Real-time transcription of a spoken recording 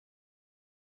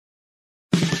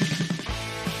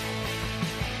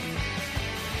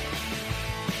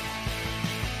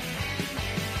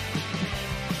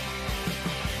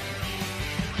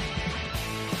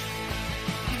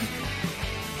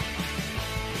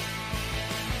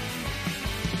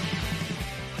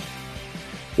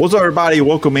What's up, everybody?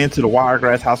 Welcome into the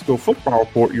Wiregrass High School Football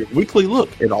Report, your weekly look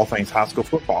at all things high school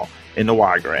football in the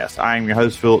Wiregrass. I am your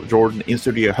host, Phillip Jordan,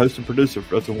 in-studio host and producer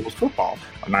for Dustin Harrison Football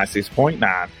on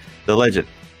 96.9. The Legend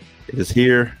is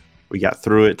here. We got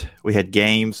through it. We had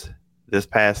games this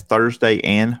past Thursday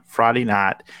and Friday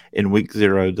night in Week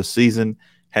 0. The season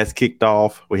has kicked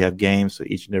off. We have games so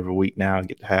each and every week now. I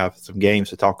get to have some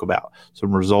games to talk about,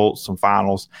 some results, some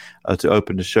finals to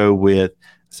open the show with.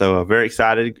 So very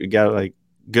excited. We got a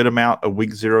good amount of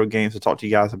Week 0 games to talk to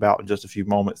you guys about in just a few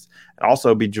moments. And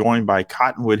also be joined by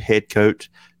Cottonwood head coach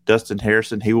Dustin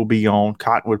Harrison. He will be on.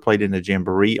 Cottonwood played in the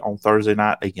jamboree on Thursday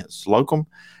night against Slocomb.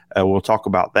 We'll talk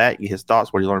about that, get his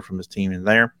thoughts, what he learned from his team in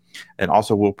there. And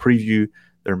also we'll preview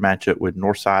their matchup with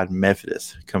Northside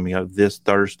Methodist coming up this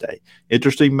Thursday.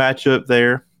 Interesting matchup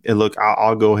there. And look,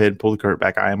 I'll go ahead and pull the curtain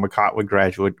back. I am a Cottonwood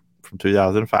graduate from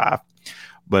 2005.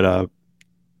 But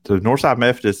the Northside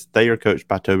Methodist, they are coached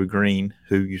by Toby Green,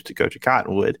 who used to coach at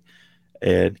Cottonwood.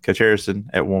 And Coach Harrison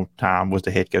at one time was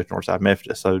the head coach of Northside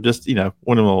Methodist. So just,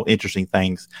 one of the little interesting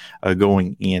things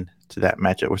going into that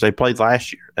matchup, which they played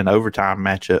last year, an overtime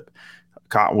matchup.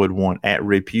 Cottonwood won at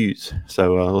Repuse.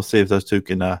 So let's see if those two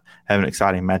can have an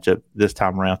exciting matchup this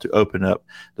time around to open up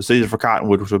the season for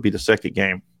Cottonwood, which will be the second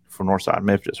game for Northside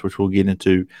Methodist, which we'll get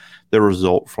into the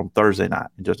result from Thursday night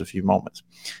in just a few moments.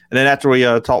 And then after we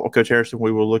talk with Coach Harrison,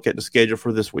 we will look at the schedule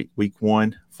for this week. Week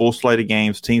 1, full slate of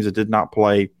games. Teams that did not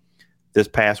play this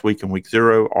past week in Week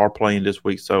 0 are playing this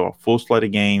week. So a full slate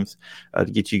of games to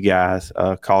get you guys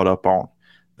caught up on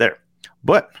there.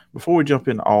 But before we jump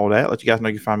into all that, let you guys know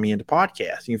you can find me in the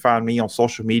podcast. You can find me on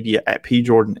social media at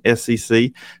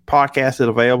PJordanSCC. Podcast is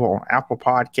available on Apple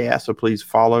Podcasts, so please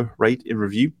follow, rate, and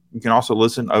review. You can also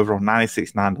listen over on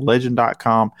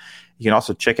 969thelegend.com. You can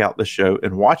also check out the show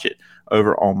and watch it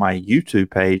over on my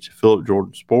YouTube page, Phillip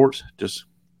Jordan Sports. Just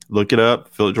look it up,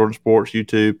 Phillip Jordan Sports,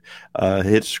 YouTube. Hit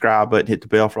the subscribe button, hit the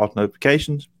bell for all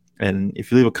notifications. And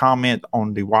if you leave a comment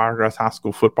on the Wiregrass High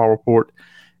School Football Report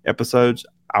episodes,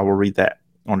 I will read that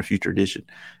on a future edition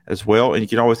as well. And you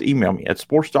can always email me at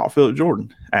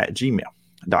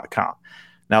sports.phillipjordan@gmail.com.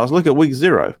 Now let's look at Week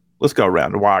 0. Let's go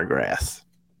around the Wiregrass.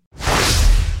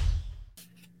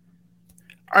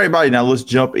 All right, everybody, now let's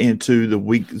jump into the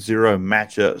Week 0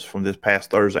 matchups from this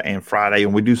past Thursday and Friday.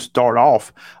 And we do start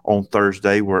off on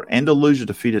Thursday where Andalusia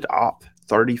defeated Opt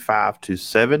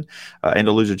 35-7.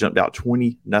 Andalusia jumped out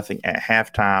 20-0 at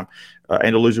halftime.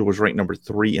 Andalusia was ranked number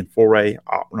 3 in 4A,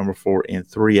 Opt number 4 in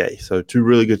 3A. So two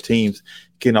really good teams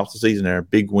kicking off the season there. A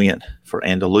big win for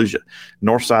Andalusia.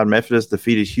 Northside Methodist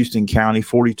defeated Houston County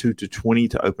 42-20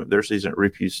 to open up their season at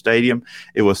Repuse Stadium.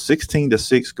 It was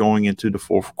 16-6 going into the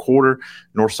fourth quarter.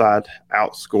 Northside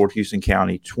outscored Houston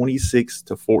County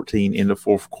 26-14 in the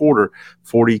fourth quarter,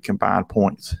 40 combined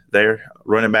points there.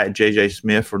 Running back J.J.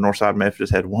 Smith for Northside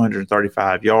Methodist had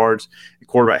 135 yards. And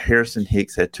quarterback Harrison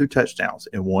Hicks had 2 touchdowns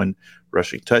and 1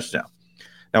 rushing touchdown.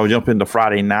 Now we jump into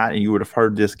Friday night, and you would have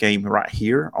heard this game right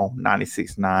here on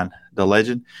 96.9 The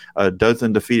Legend.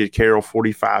 Dothan defeated Carroll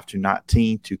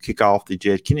 45-19 to kick off the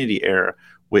Jed Kennedy era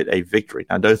with a victory.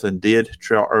 Now Dothan did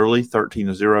trail early,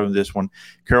 13-0 in this one.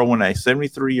 Carroll won a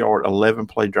 73-yard,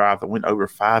 11-play drive that went over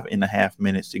 5.5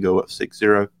 minutes to go up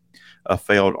 6-0.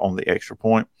 Failed on the extra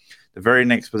point. The very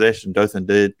next possession, Dothan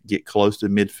did get close to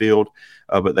midfield,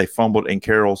 but they fumbled, and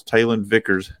Carroll's Taylon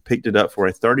Vickers picked it up for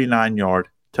a 39-yard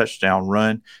touchdown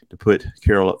run to put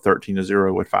Carroll up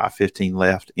 13-0 with 5:15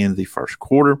 left in the first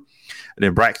quarter. And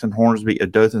then Braxton Hornsby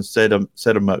of Dothan set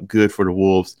them up good for the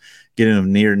Wolves, getting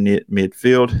them near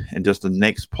midfield. And just the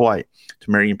next play,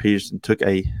 Tamarian Peterson took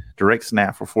a direct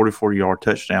snap for 44-yard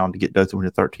touchdown to get Dothan with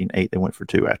a 13-8. They went for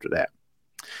 2 after that.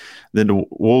 Then the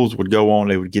Wolves would go on,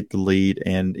 they would get the lead,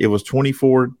 and it was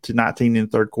 24-19 in the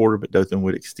third quarter, but Dothan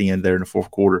would extend there in the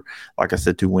fourth quarter, like I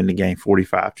said, to win the game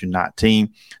 45-19.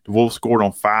 The Wolves scored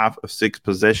on 5 of 6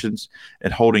 possessions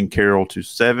and holding Carroll to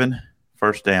 7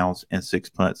 first downs and 6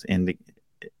 punts in the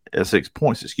 6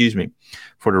 points,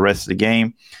 for the rest of the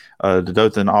game. The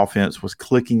Dothan offense was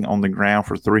clicking on the ground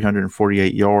for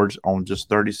 348 yards on just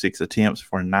 36 attempts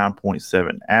for a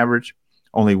 9.7 average.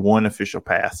 Only 1 official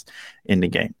pass in the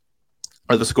game.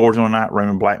 The scores on the night,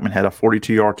 Raymond Blackman had a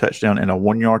 42-yard touchdown and a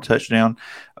 1-yard touchdown.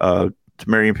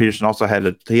 Tamarian Peterson also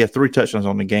had 3 touchdowns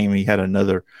on the game. He had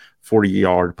another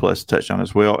 40-yard plus touchdown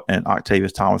as well. And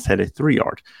Octavius Thomas had a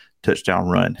 3-yard touchdown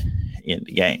run in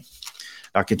the game.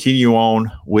 Now, continue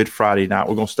on with Friday night.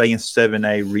 We're going to stay in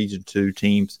 7A Region 2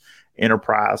 teams.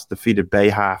 Enterprise defeated Bay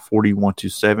High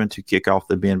 41-7 to kick off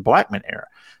the Ben Blackman era.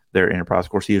 Their Enterprise,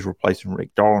 of course, he is replacing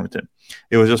Rick Darlington.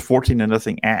 It was just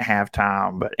 14-0 at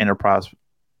halftime, but Enterprise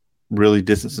really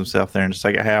distanced himself there in the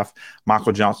second half.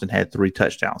 Michael Johnson had 3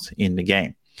 touchdowns in the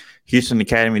game. Houston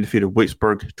Academy defeated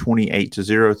Wicksburg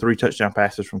 28-0. 3 touchdown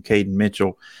passes from Caden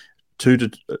Mitchell, two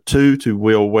to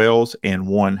Will Wells, and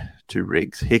 1 to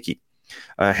Riggs Hickey.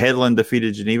 Headland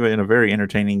defeated Geneva in a very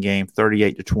entertaining game,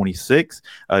 38-26.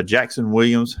 Jackson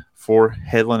Williams for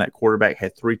Headland at quarterback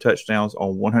had 3 touchdowns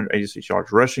on 186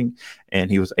 yards rushing, and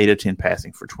he was 8 of 10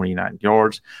 passing for 29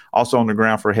 yards. Also on the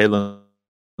ground for Headland,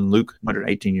 Luke,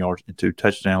 118 yards and 2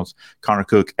 touchdowns. Connor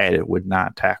Cook added with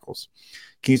 9 tackles.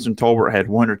 Kingston Tolbert had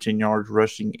 110 yards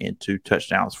rushing and 2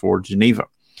 touchdowns for Geneva.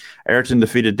 Ayrton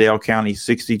defeated Dale County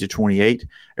 60-28.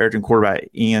 Ayrton quarterback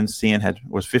Ian Sin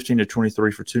was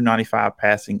 15-23 for 295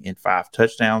 passing and 5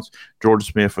 touchdowns. Jordan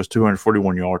Smith was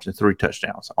 241 yards and 3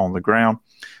 touchdowns on the ground.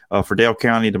 For Dale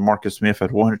County, DeMarcus Smith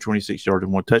had 126 yards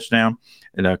and 1 touchdown.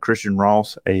 And Christian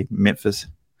Ross, a Memphis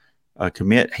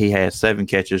commit, he had 7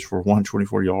 catches for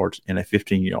 124 yards and a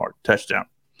 15-yard touchdown.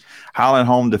 Highland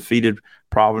Home defeated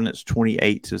Providence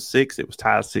 28-6. It was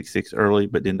tied 6-6 early,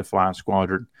 but then the Flying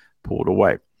Squadron pulled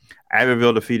away.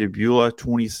 Abbeville defeated Beulah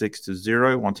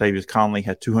 26-0. Montavious Conley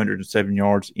had 207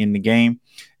 yards in the game,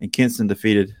 and Kinston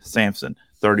defeated Sampson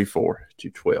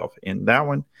 34-12 in that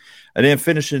one. And then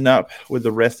finishing up with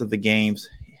the rest of the games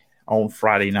on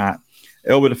Friday night,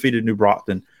 Elba defeated New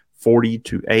Brockton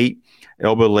 40-8.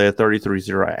 Elba led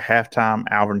 33-0 at halftime.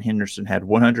 Alvin Henderson had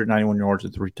 191 yards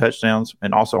and 3 touchdowns,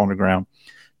 and also on the ground,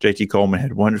 JT Coleman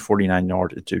had 149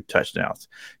 yards and 2 touchdowns.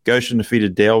 Goshen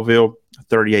defeated Daleville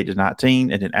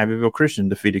 38-19, and then Abbeville Christian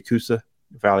defeated Coosa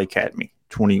Valley Academy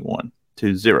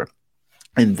 21-0.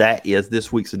 And that is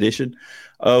this week's edition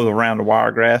of Around the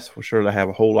Wiregrass. We're sure to have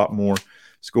a whole lot more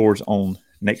scores on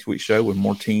next week's show when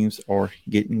more teams are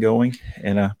getting going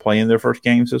and playing their first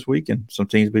games this week, and some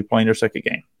teams will be playing their second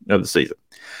game of the season.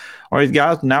 All right,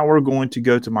 guys, now we're going to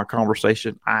go to my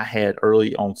conversation I had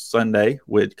early on Sunday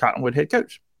with Cottonwood head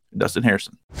coach Dustin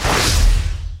Harrison.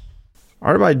 All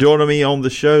right, everybody, joining me on the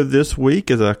show this week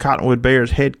is Cottonwood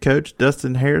Bears head coach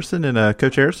Dustin Harrison. And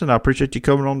Coach Harrison, I appreciate you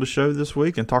coming on the show this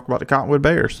week and talk about the Cottonwood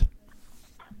Bears.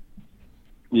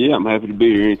 Yeah, I'm happy to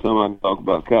be here. Anytime I can talk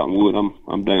about Cottonwood,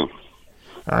 I'm down.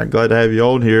 All right, glad to have you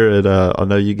on here. And I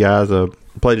know you guys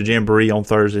played a jamboree on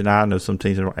Thursday night. I know some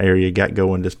teams in the area got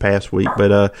going this past week.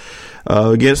 But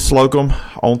against Slocomb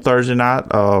on Thursday night,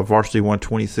 varsity won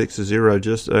 26-0.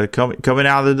 Just coming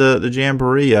out of the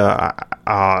jamboree,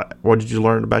 what did you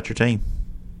learn about your team?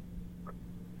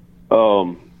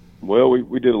 Well,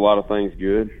 we did a lot of things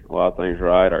good, a lot of things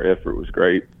right. Our effort was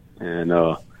great, and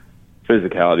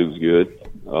physicality was good.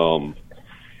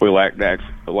 We lacked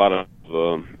a lot of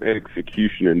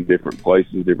execution in different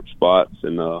places, different spots,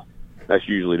 and that's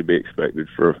usually to be expected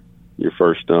for your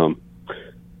first time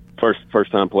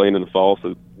playing in the fall.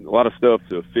 So a lot of stuff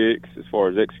to fix as far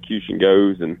as execution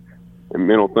goes, and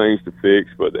mental things to fix.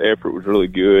 But the effort was really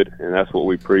good, and that's what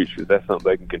we preach, because that's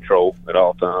something they can control at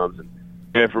all times. And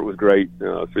the effort was great,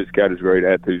 physicality was great,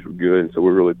 attitudes were good, and so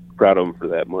we're really proud of them for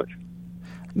that much.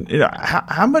 You know,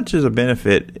 how much is a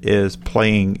benefit is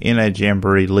playing in a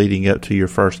jamboree leading up to your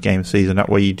first game season? That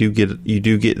way you do get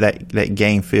that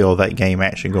game feel, that game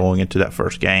action going into that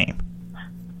first game.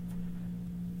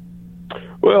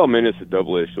 Well, I mean, it's a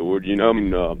double-edged sword. You know, I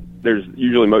mean, there's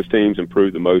usually most teams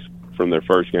improve the most from their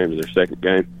first game to their second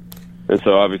game, and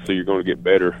so obviously you're going to get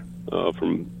better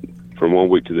from 1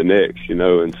 week to the next. You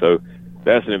know, and so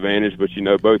that's an advantage. But you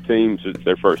know, both teams, it's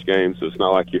their first game, so it's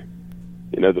not like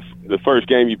the first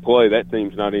game you play, that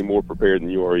team's not any more prepared than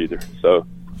you are either. So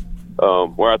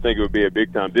where I think it would be a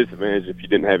big-time disadvantage if you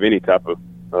didn't have any type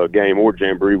of game or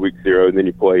jamboree week 0, and then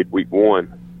you played week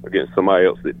 1 against somebody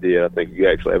else that did. I think you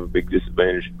actually have a big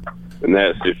disadvantage in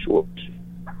that situation.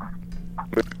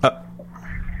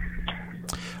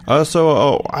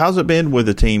 So how's it been with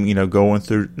the team, you know, going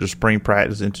through the spring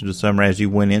practice into the summer as you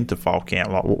went into fall camp?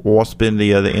 What's been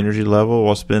the energy level?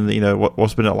 What's been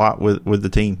what's been a lot with the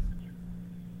team?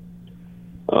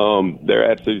 Their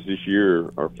attitudes this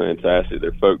year are fantastic.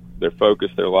 They're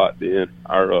focused. They're locked in.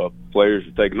 Our players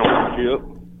are taking ownership.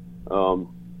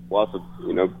 Lots of,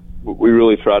 we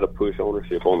really try to push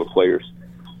ownership on the players,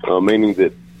 meaning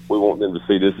that we want them to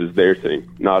see this as their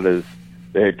team, not as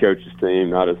the head coach's team,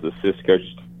 not as the assistant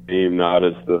coach's team, not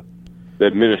as the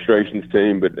administration's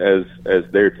team, but as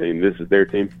their team. This is their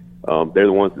team. They're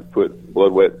the ones that put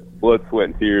blood, sweat,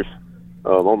 and tears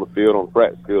on the field, on the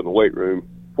practice field, in the weight room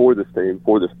for this team,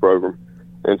 for this program.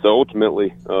 And so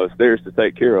ultimately, it's theirs to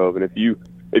take care of. And if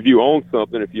you own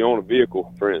something, if you own a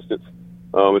vehicle, for instance,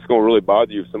 it's going to really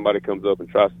bother you if somebody comes up and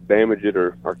tries to damage it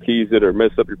or keys it or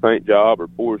mess up your paint job or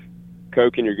pours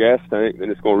Coke in your gas tank, then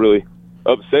it's going to really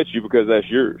upset you because that's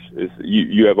yours.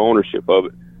 You have ownership of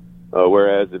it.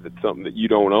 Whereas if it's something that you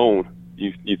don't own,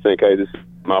 you think, hey, this is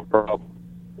my problem.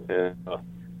 And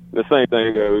the same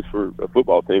thing goes for a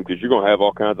football team, because you're going to have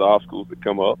all kinds of obstacles that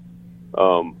come up,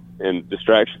 and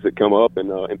distractions that come up,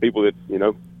 and people that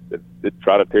that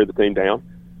try to tear the team down.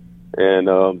 And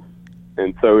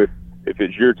so if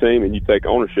it's your team and you take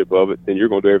ownership of it, then you're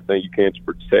going to do everything you can to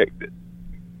protect it.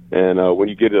 And when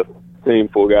you get a team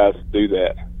full of guys to do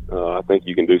that, I think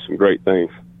you can do some great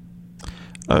things.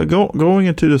 Going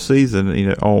into the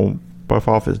season, on both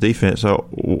offense, defense. So,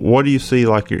 what do you see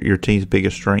like your team's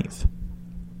biggest strength?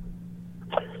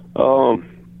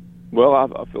 Well,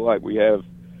 I feel like we have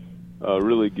a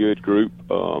really good group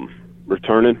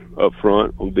returning up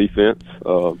front on defense.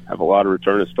 Have a lot of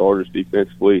returning starters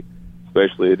defensively,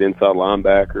 especially at inside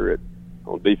linebacker,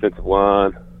 on defensive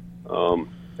line, and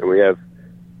we have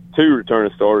 2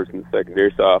 returning starters in the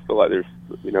secondary. So I feel like there's,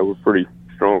 we're pretty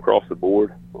strong across the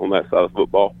board on that side of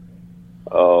football.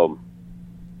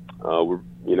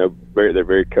 They're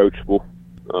very coachable.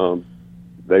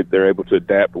 They're able to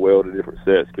adapt well to different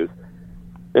sets, because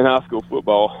in high school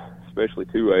football, especially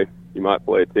 2A, you might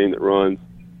play a team that runs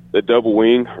the double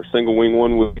wing or single wing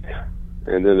one week,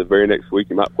 and then the very next week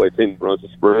you might play a team that runs a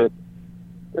spread,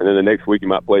 and then the next week you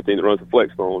might play a team that runs a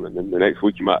flex bone, and then the next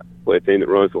week you might play a team that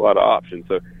runs a lot of options.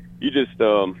 So you just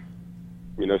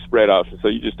spread options. So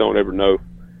you just don't ever know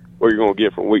where you're going to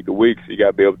get from week to week. So you got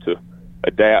to be able to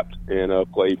adapt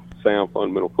and play sound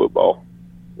fundamental football,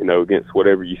 against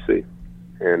whatever you see.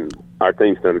 And our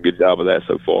team's done a good job of that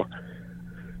so far.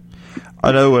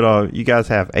 I know you guys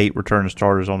have 8 returning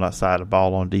starters on that side of the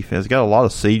ball on defense. You got a lot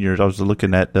of seniors. I was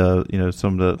looking at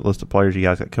some of the list of players you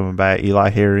guys got coming back. Eli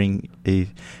Herring,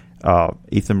 Ethan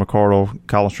McCardle,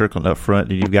 Colin Strickland up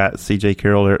front, and you've got C.J.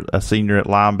 Carroll, a senior at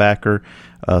linebacker,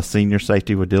 senior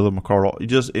safety with Dylan McCardle.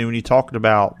 And when you're talking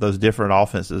about those different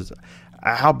offenses,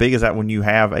 how big is that when you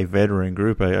have a veteran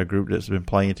group, a group that's been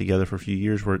playing together for a few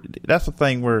years? Where that's the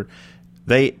thing where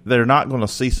they're not going to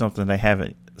see something they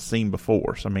haven't seen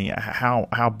before. So I mean,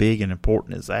 how big and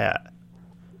important is that?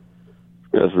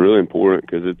 That's really important,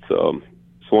 because it's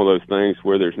one of those things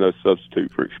where there's no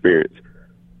substitute for experience.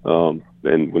 And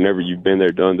whenever you've been there,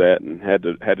 done that, and had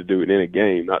to do it in a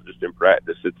game, not just in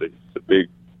practice, it's a big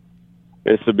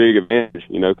advantage,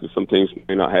 because some teams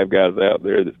may not have guys out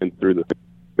there that's been through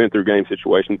game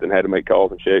situations and had to make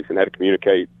calls and checks and had to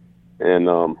communicate. And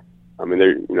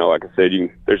like I said,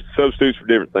 there's substitutes for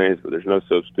different things, but there's no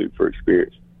substitute for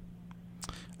experience.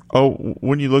 Oh,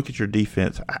 when you look at your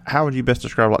defense, how would you best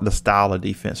describe like the style of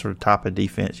defense or the type of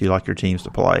defense you like your teams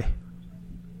to play?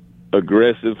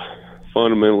 Aggressive,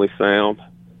 fundamentally sound,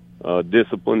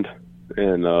 disciplined,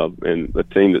 and a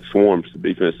team that swarms, the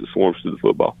defense that swarms to the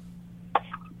football.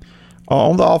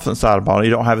 On the offense side of the ball, you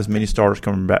don't have as many starters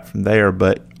coming back from there,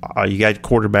 but you got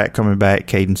quarterback coming back,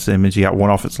 Caden Simmons. You got one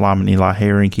offensive lineman, Eli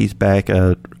Herring. He's back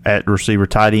at receiver,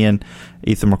 tight end,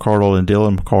 Ethan McCardle and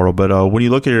Dylan McCardle. But when you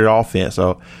look at your offense,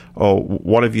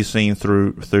 what have you seen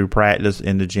through practice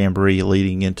in the jamboree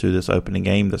leading into this opening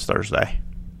game this Thursday?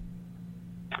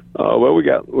 Well, we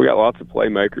got lots of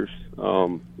playmakers.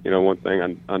 One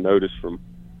thing I noticed from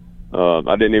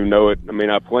I didn't even know it. I mean,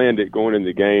 I planned it going into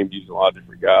the game using a lot of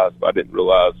different guys, but I didn't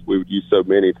realize we would use so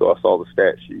many until I saw the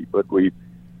stat sheet. But we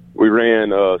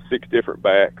ran 6 different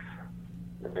backs,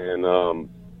 and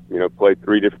played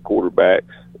 3 different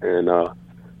quarterbacks,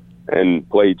 and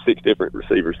played 6 different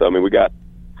receivers. So I mean, we got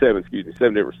 7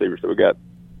 different receivers. So we got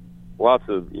lots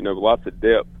of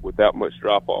depth without much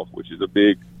drop off, which is a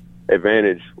big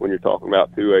advantage when you're talking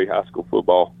about 2A high school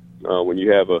football. When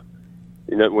you have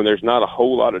when there's not a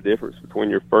whole lot of difference between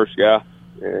your first guy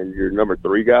and your number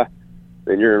 3 guy,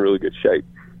 then you're in really good shape.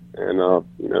 And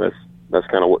that's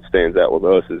kind of what stands out with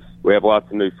us is we have lots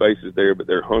of new faces there, but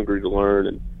they're hungry to learn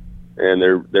and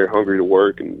they're hungry to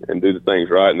work and do the things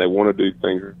right, and they want to do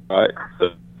things right.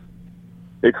 So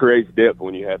it creates depth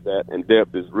when you have that, and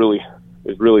depth is really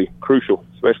crucial,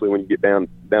 especially when you get down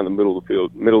the middle of the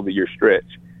field, middle of the year stretch,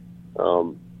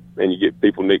 and you get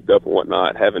people nicked up and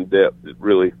whatnot. Having depth is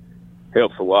really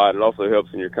helps a lot. It also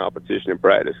helps in your competition and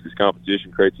practice, because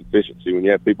competition creates efficiency. When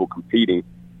you have people competing,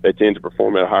 they tend to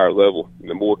perform at a higher level. And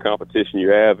the more competition you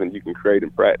have and you can create in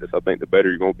practice, I think the better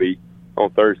you're going to be on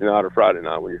Thursday night or Friday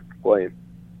night when you're playing.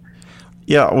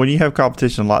 Yeah, when you have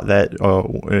competition like that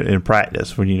in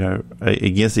practice, when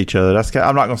against each other,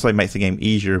 I'm not going to say makes the game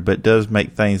easier, but it does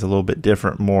make things a little bit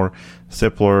different, more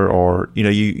simpler, or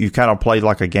you kind of play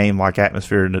like a game-like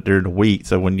atmosphere during the week.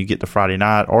 So when you get to Friday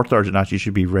night or Thursday night, you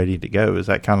should be ready to go. Is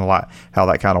that kind of like how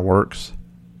that kind of works?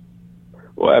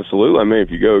 Well, absolutely. I mean, if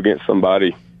you go against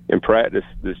somebody in practice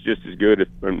that's just as good,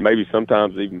 and maybe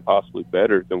sometimes even possibly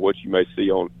better than what you may see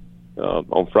on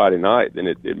Friday night, then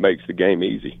it makes the game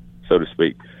easy, so to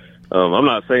speak. I'm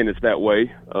not saying it's that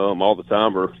way all the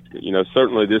time, or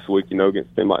certainly this week,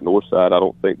 against a team like Northside, I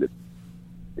don't think that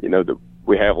that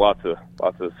we have lots of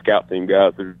scout team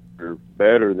guys that are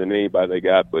better than anybody they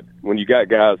got. But when you got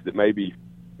guys that maybe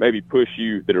push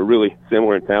you, that are really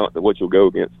similar in talent to what you'll go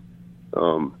against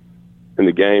in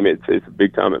the game, it's a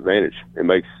big time advantage. It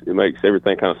makes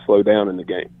everything kind of slow down in the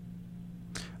game.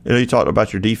 You talked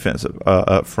about your defense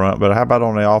up front, but how about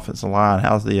on the offensive line?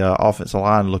 How's the offensive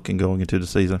line looking going into the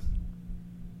season?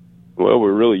 Well,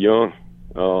 we're really young,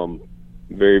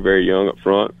 very, very young up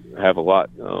front. Have a lot,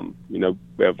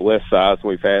 we have less size than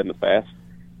we've had in the past,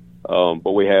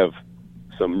 but we have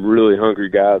some really hungry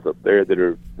guys up there that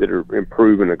are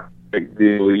improving a great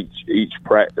deal each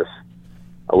practice.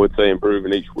 I would say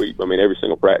improving each week. I mean, every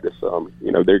single practice,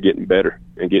 they're getting better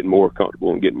and getting more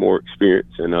comfortable and getting more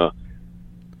experience. And,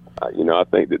 I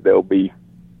think that they'll be,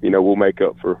 we'll make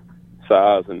up for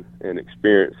size and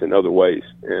experience in other ways.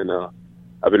 And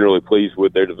I've been really pleased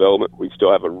with their development. We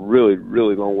still have a really,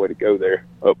 really long way to go there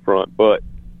up front, but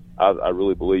I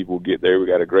really believe we'll get there. We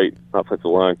got a great offensive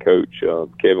line coach,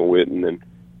 Kevin Witten, and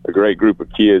a great group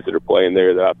of kids that are playing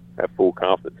there that I have full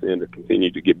confidence in to continue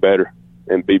to get better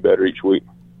and be better each week.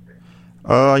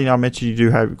 I mentioned you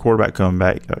do have your quarterback coming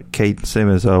back, Caden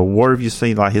Simmons. What have you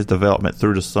seen like his development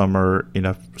through the summer,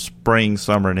 spring,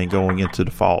 summer, and then going into the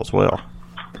fall as well?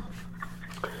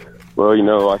 Well,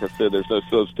 like I said, there's no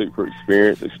substitute for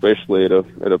experience, especially at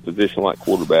a position like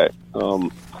quarterback.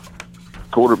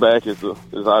 Quarterback is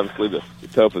obviously the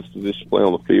toughest position to play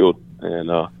on the field,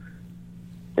 and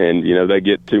they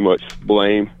get too much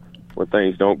blame when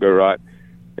things don't go right,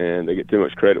 and they get too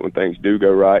much credit when things do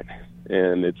go right.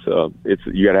 And it's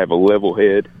you got to have a level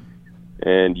head,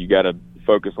 and you got to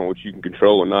focus on what you can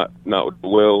control and not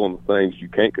dwell on the things you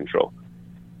can't control.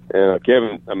 And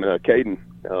Caden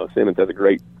Simmons has a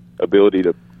great ability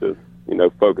to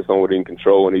focus on what he can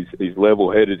control, and he's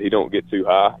level headed. He don't get too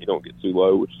high, he don't get too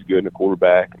low, which is good in a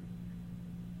quarterback.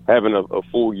 Having a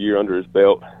full year under his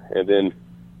belt, and then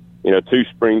 2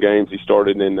 spring games he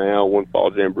started in now, 1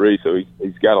 fall jamboree, so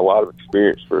he's got a lot of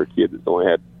experience for a kid that's only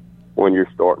had 1 year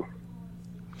starting.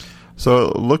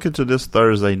 So looking to this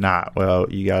Thursday night, well,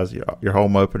 you guys, your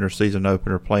home opener, season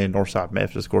opener, playing Northside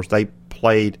Methodist. Of course, they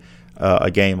played a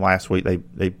game last week.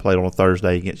 They played on a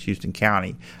Thursday against Houston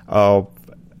County. I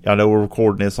know we're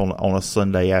recording this on a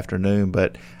Sunday afternoon,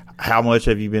 but how much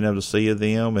have you been able to see of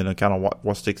them, and kind of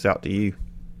what sticks out to you?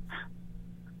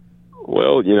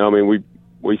 Well,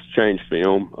 we changed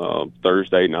film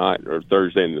Thursday night, or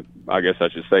Thursday, I guess I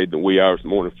should say the wee hours of the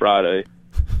morning Friday.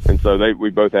 And so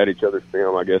we both had each other's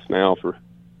film, I guess, now for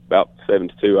about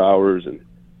 72 hours. And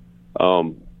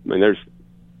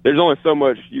there's only so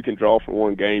much you can draw from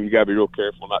one game. You got to be real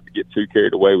careful not to get too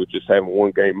carried away with just having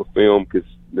one game of film, because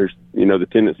there's the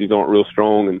tendencies aren't real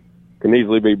strong and can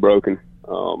easily be broken.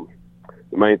 The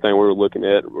main thing we're looking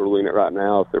at right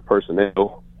now is their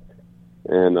personnel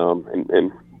and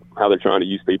how they're trying to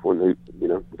use people and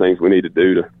the things we need to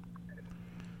do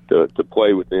to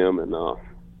play with them. And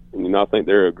I think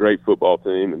they're a great football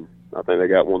team, and I think they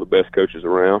got one of the best coaches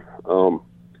around.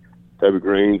 Toby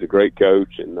Green's a great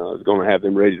coach, and is going to have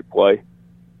them ready to play.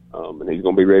 And he's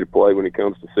going to be ready to play when he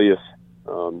comes to see us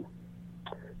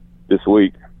this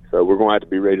week. So we're going to have to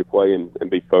be ready to play and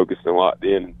be focused and locked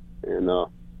in and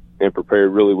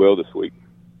prepared really well this week,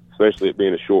 especially it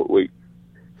being a short week.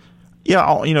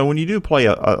 Yeah, when you do play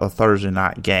a Thursday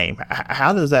night game,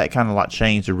 how does that kind of like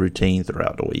change the routine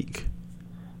throughout the week?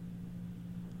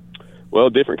 Well,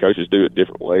 different coaches do it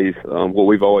different ways. What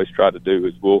we've always tried to do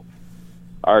is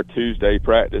our Tuesday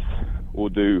practice we'll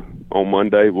do on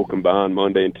Monday. We'll combine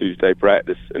Monday and Tuesday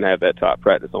practice and have that top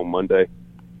practice on Monday.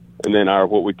 And then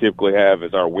what we typically have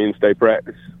is our Wednesday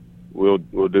practice we'll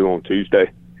do on Tuesday.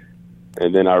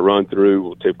 And then our run through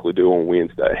we'll typically do on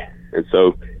Wednesday. And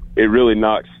so it really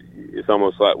it's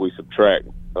almost like we subtract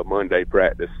a Monday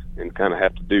practice and kind of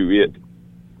have to do it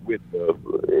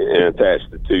and attach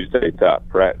the Tuesday top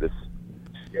practice.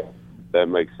 Yeah, that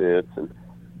makes sense. And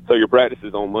so your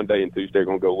practices on Monday and Tuesday are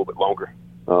going to go a little bit longer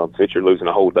since you're losing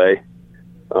a whole day.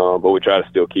 But we try to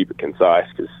still keep it concise,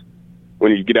 because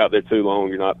when you get out there too long,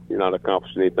 you're not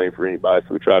accomplishing anything for anybody.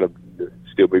 So we try to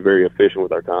still be very efficient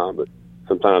with our time, but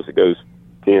sometimes it goes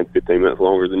 10, 15 minutes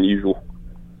longer than usual.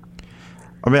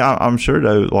 I mean, I'm sure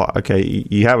though. Okay,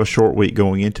 you have a short week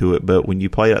going into it, but when you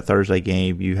play that Thursday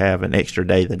game, you have an extra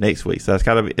day the next week. So that's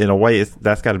got to be, in a way,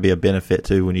 that's got to be a benefit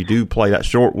too. When you do play that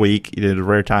short week, the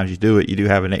rare times you do it, you do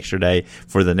have an extra day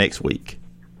for the next week.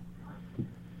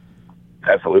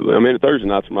 Absolutely. I mean, Thursday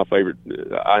nights are my favorite.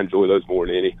 I enjoy those more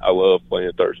than any. I love playing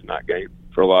a Thursday night game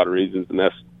for a lot of reasons, and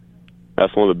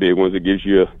that's one of the big ones. It gives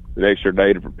you an extra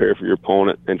day to prepare for your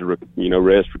opponent and to,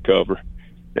 rest, recover.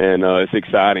 And it's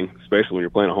exciting, especially when you're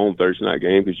playing a home Thursday night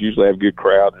game, because you usually have a good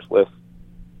crowd. There's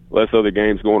less other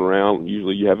games going around.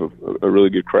 Usually you have a really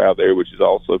good crowd there, which is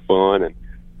also fun.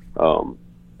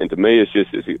 And to me,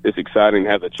 it's exciting to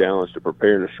have the challenge to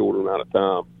prepare in a shorter amount of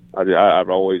time. I've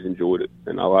always enjoyed it,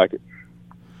 and I like it.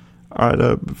 All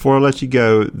right, before I let you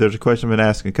go, there's a question I've been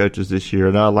asking coaches this year.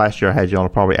 I know last year I had you on, I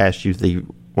probably asked you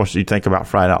what you think about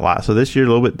Friday Night Live. So this year a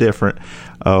little bit different.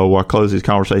 We'll close this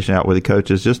conversation out with the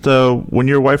coaches. Just when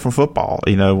you're away from football,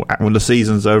 when the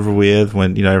season's over with,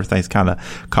 when everything's kind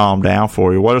of calmed down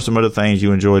for you, what are some other things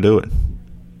you enjoy doing?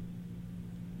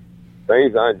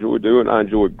 Things I enjoy doing, I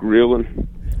enjoy grilling.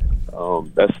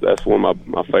 That's one of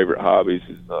my favorite hobbies.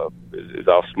 Is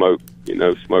I'll smoke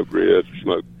ribs or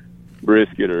smoke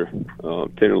brisket or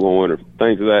tenderloin or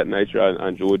things of that nature. I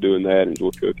enjoy doing that.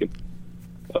 Enjoy cooking.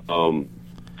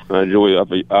 I enjoy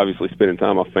obviously spending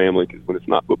time with my family, because when it's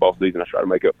not football season, I try to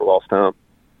make up for lost time.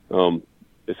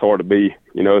 It's hard to be,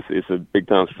 it's a big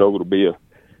time struggle to be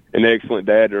an excellent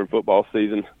dad during football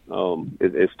season.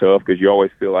 It's tough because you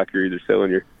always feel like you're either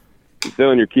selling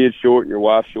your kids short and your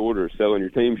wife short, or selling your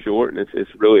team short, and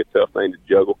it's really a tough thing to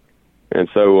juggle. And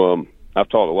so I've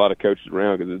taught a lot of coaches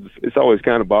around, because it's always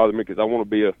kind of bothered me, because I want to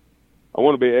be an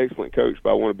excellent coach, but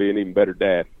I want to be an even better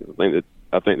dad.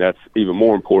 I think that's even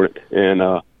more important,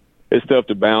 and it's tough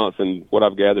to balance. And what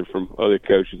I've gathered from other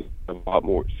coaches I have a lot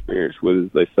more experience with is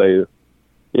they say,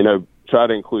 try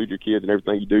to include your kids in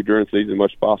everything you do during the season as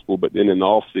much as possible, but then in the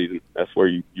off season, that's where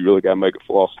you really got to make it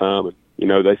for lost time. And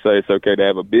they say it's okay to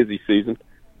have a busy season,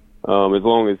 as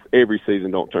long as every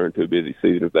season don't turn into a busy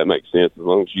season, if that makes sense. As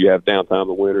long as you have downtime in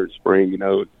the winter and spring,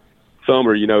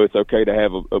 summer, it's okay to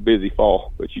have a busy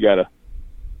fall, but you gotta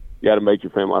make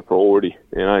your family a priority.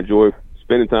 And I enjoy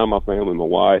spending time with my family and my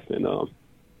wife, and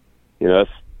that's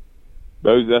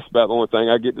about the only thing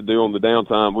I get to do on the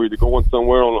downtime. We're either going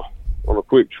somewhere on a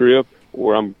quick trip,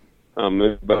 or I'm in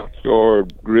the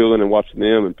backyard grilling and watching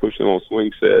them and pushing them on a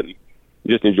swing set, and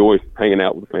just enjoy hanging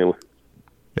out with the family.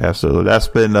 Absolutely. That's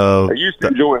been I used to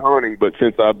enjoy hunting, but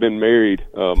since I've been married,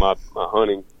 my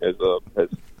hunting has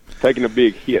taken a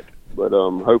big hit. But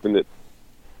hoping that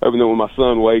when my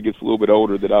son Wade gets a little bit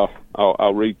older, that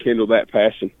I'll rekindle that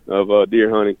passion of deer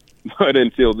hunting. But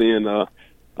until then,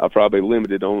 I'm probably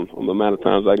limited on the amount of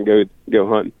times I can go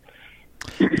hunting.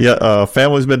 Yeah,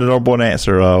 family's been the number one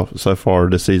answer so far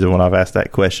this season when I've asked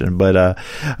that question. But,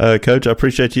 Coach, I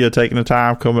appreciate you taking the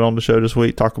time coming on the show this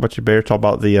week, talk about your Bears, talk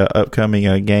about the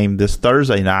upcoming game this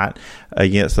Thursday night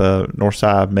against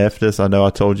Northside Methodist. I know I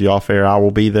told you off air I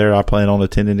will be there. I plan on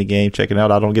attending the game, checking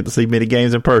out. I don't get to see many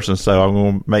games in person, so I'm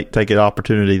going to take an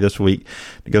opportunity this week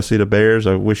to go see the Bears.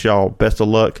 I wish y'all best of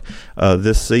luck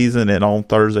this season and on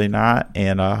Thursday night,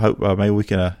 and I hope maybe we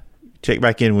can check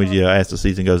back in with you as the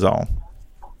season goes on.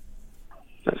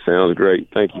 That sounds great.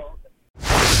 Thank you.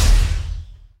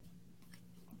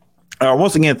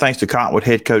 Once again, thanks to Cottonwood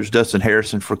head coach Dustin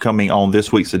Harrison for coming on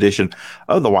this week's edition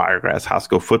of the Wiregrass High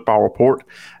School Football Report.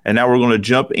 And now we're going to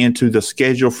jump into the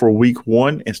schedule for week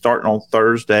one, and starting on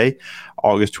Thursday,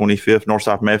 August 25th,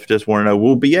 Northside Methodist 1-0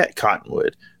 will be at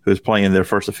Cottonwood, who is playing their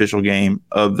first official game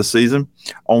of the season.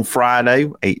 On Friday,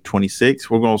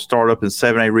 8/26, we're going to start up in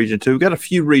 7A Region 2. We've got a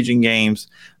few region games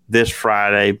this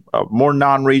Friday, more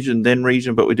non-region than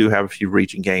region, but we do have a few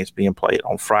region games being played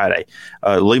on Friday.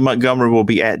 Lee Montgomery will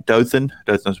be at Dothan.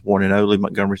 Dothan's 1-0. Lee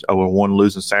Montgomery's 0-1,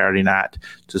 losing Saturday night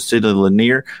to Sidney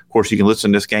Lanier. Of course, you can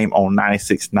listen to this game on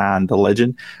 96.9 The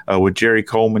Legend with Jerry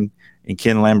Coleman and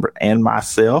Ken Lambert and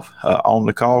myself on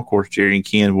the call. Of course, Jerry and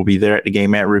Ken will be there at the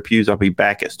game at Repuse. I'll be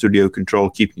back at Studio Control,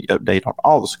 keeping you updated on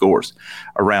all the scores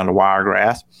around the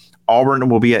Wiregrass. Auburn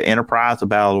will be at Enterprise, a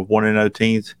battle of 1-0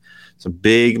 teams. Some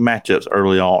big matchups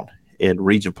early on in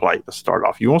region play to start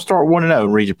off. You want to start 1-0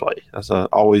 in region play. That's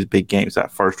always big games,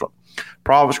 that first one.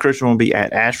 Providence Christian will be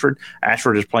at Ashford.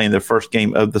 Ashford is playing their first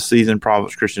game of the season.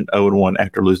 Providence Christian 0-1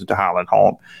 after losing to Highland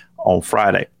Home on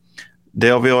Friday.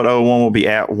 Delville at 0-1 will be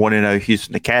at 1-0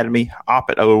 Houston Academy.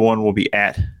 Opp at 0-1 will be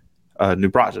at New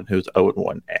Brighton, who's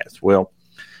 0-1 as well.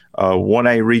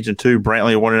 1A Region 2,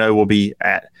 Brantley at 1-0 will be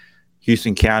at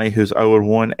Houston County, who's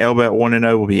 0-1. Elba at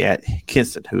 1-0 will be at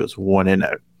Kinston, who is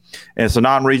 1-0. And so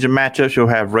non-region matchups, you'll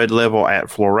have Red Level at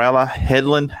Florella,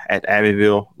 Headland at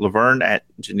Abbeville, Laverne at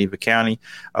Geneva County.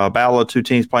 Battle of two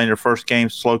teams playing their first game.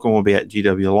 Slocomb will be at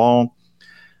GW Long.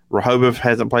 Rehoboth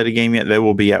hasn't played a game yet. They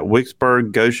will be at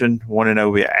Wicksburg. Goshen, 1-0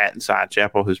 will be at Inside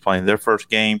Chapel, who's playing their first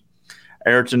game.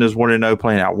 Ayrton is 1-0,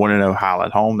 playing at 1-0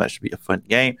 Highland Home. That should be a fun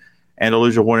game.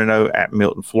 Andalusia 1-0 at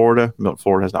Milton, Florida. Milton,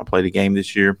 Florida has not played a game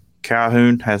this year.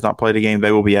 Calhoun has not played a game.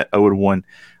 They will be at 0-1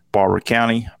 Barber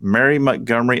County. Mary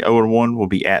Montgomery 0-1 will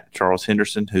be at Charles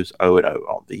Henderson, who's 0-0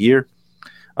 on the year.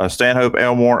 Stanhope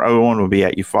Elmore 0-1 will be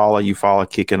at Eufaula. Eufaula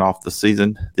kicking off the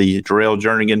season. The Jarrell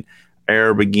Jernigan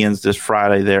Air begins this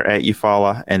Friday there at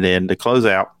Eufaula. And then to close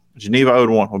out, Geneva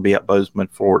 0-1 will be at Bozeman,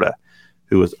 Florida,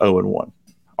 who is 0-1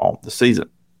 on the season.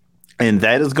 And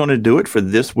that is going to do it for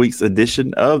this week's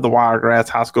edition of the Wiregrass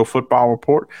High School Football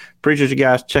Report. Appreciate you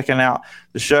guys checking out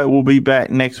the show. We'll be back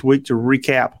next week to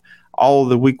recap all of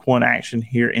the week 1 action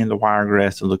here in the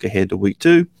Wiregrass and look ahead to week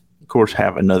 2. Of course,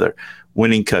 have another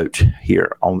winning coach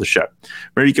here on the show.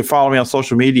 Remember, you can follow me on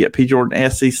social media at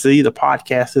PJordanSEC. The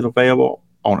podcast is available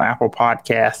on Apple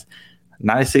Podcasts,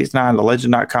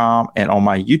 969thelegend.com, and on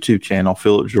my YouTube channel,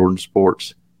 Phillip Jordan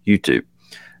Sports YouTube.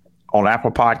 On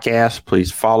Apple Podcasts,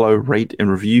 please follow, rate,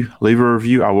 and review. Leave a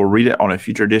review. I will read it on a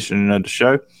future edition of the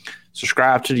show.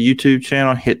 Subscribe to the YouTube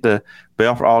channel. Hit the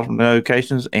bell for all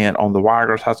notifications. And on the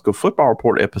Wiregrass High School Football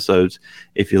Report episodes,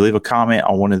 if you leave a comment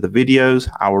on one of the videos,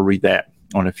 I will read that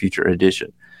on a future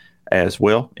edition as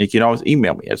well. You can always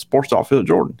email me at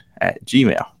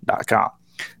sports.philipjordan@gmail.com.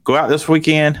 Go out this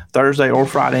weekend, Thursday or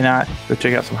Friday night. Go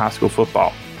check out some high school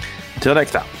football. Until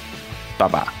next time,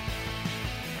 bye-bye.